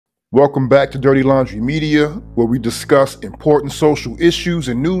Welcome back to Dirty Laundry Media, where we discuss important social issues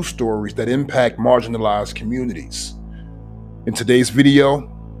and news stories that impact marginalized communities. In today's video,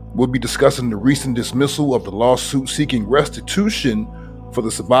 we'll be discussing the recent dismissal of the lawsuit seeking restitution for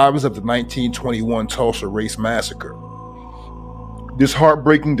the survivors of the 1921 Tulsa Race Massacre. This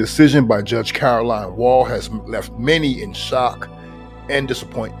heartbreaking decision by Judge Caroline Wall has left many in shock and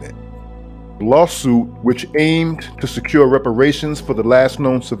disappointment. The lawsuit, which aimed to secure reparations for the last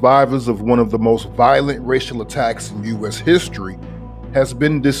known survivors of one of the most violent racial attacks in U.S. history, has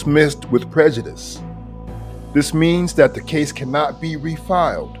been dismissed with prejudice. This means that the case cannot be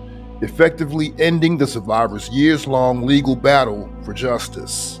refiled, effectively ending the survivors' years-long legal battle for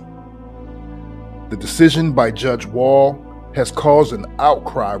justice. The decision by Judge Wall has caused an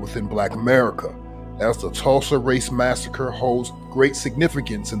outcry within Black America, as the Tulsa Race Massacre holds great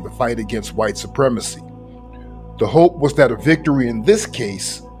significance in the fight against white supremacy. The hope was that a victory in this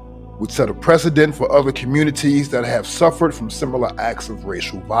case would set a precedent for other communities that have suffered from similar acts of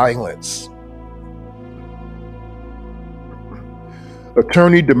racial violence.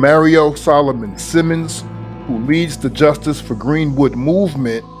 Attorney Demario Solomon Simmons, who leads the Justice for Greenwood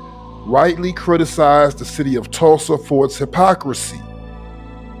movement, rightly criticized the city of Tulsa for its hypocrisy.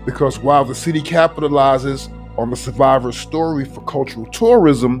 Because while the city capitalizes on the survivors' story for cultural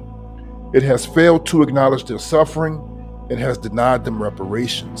tourism, it has failed to acknowledge their suffering and has denied them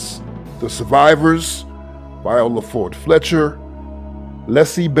reparations. The survivors, Viola Ford Fletcher,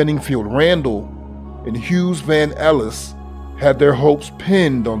 Leslie Benningfield Randall, and Hughes Van Ellis, had their hopes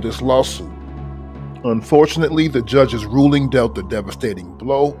pinned on this lawsuit. Unfortunately, the judge's ruling dealt a devastating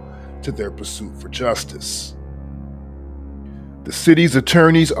blow to their pursuit for justice. The city's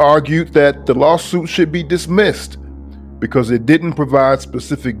attorneys argued that the lawsuit should be dismissed because it didn't provide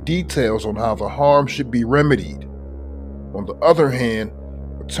specific details on how the harm should be remedied. On the other hand,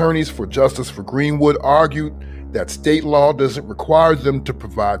 attorneys for Justice for Greenwood argued that state law doesn't require them to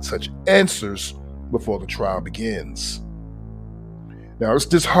provide such answers before the trial begins. Now, it's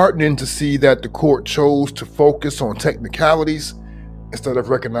disheartening to see that the court chose to focus on technicalities instead of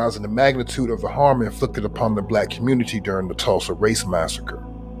recognizing the magnitude of the harm inflicted upon the Black community during the Tulsa Race Massacre.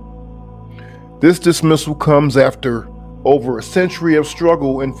 This dismissal comes after over a century of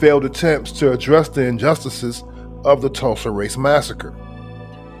struggle and failed attempts to address the injustices of the Tulsa Race Massacre.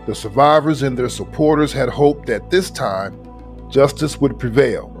 The survivors and their supporters had hoped that this time justice would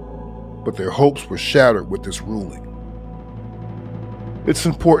prevail, but their hopes were shattered with this ruling. It's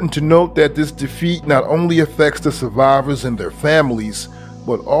important to note that this defeat not only affects the survivors and their families,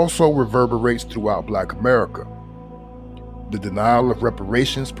 but also reverberates throughout Black America. The denial of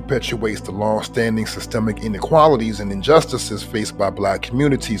reparations perpetuates the long-standing systemic inequalities and injustices faced by Black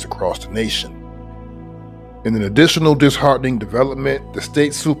communities across the nation. In an additional disheartening development, the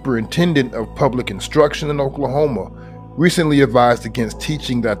state superintendent of public instruction in Oklahoma recently advised against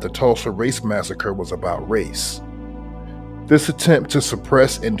teaching that the Tulsa Race Massacre was about race. This attempt to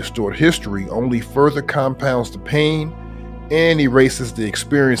suppress and distort history only further compounds the pain and erases the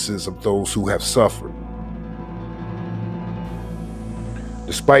experiences of those who have suffered.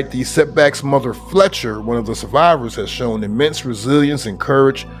 Despite these setbacks, Mother Fletcher, one of the survivors, has shown immense resilience and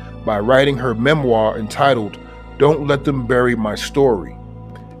courage by writing her memoir entitled "Don't Let Them Bury My Story."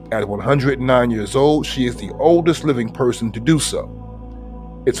 At 109 years old, she is the oldest living person to do so.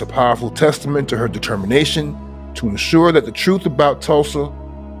 It's a powerful testament to her determination to ensure that the truth about Tulsa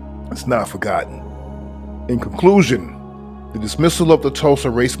is not forgotten. In conclusion, the dismissal of the Tulsa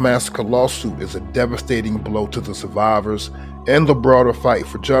Race Massacre lawsuit is a devastating blow to the survivors and the broader fight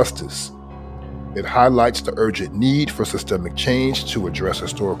for justice. It highlights the urgent need for systemic change to address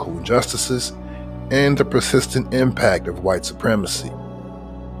historical injustices and the persistent impact of white supremacy.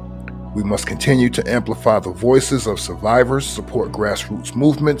 We must continue to amplify the voices of survivors, support grassroots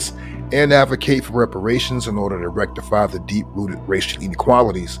movements, and advocate for reparations in order to rectify the deep-rooted racial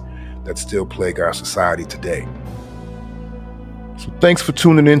inequalities that still plague our society today. So thanks for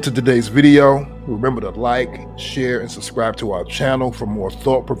tuning in to today's video. Remember to like, share, and subscribe to our channel for more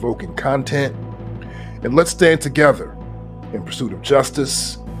thought-provoking content. And let's stand together in pursuit of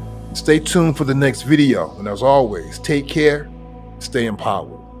justice. And stay tuned for the next video. And as always, take care, stay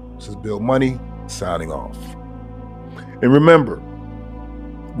empowered. This is Bill Money, signing off. And remember,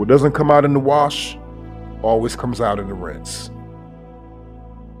 what doesn't come out in the wash always comes out in the rinse.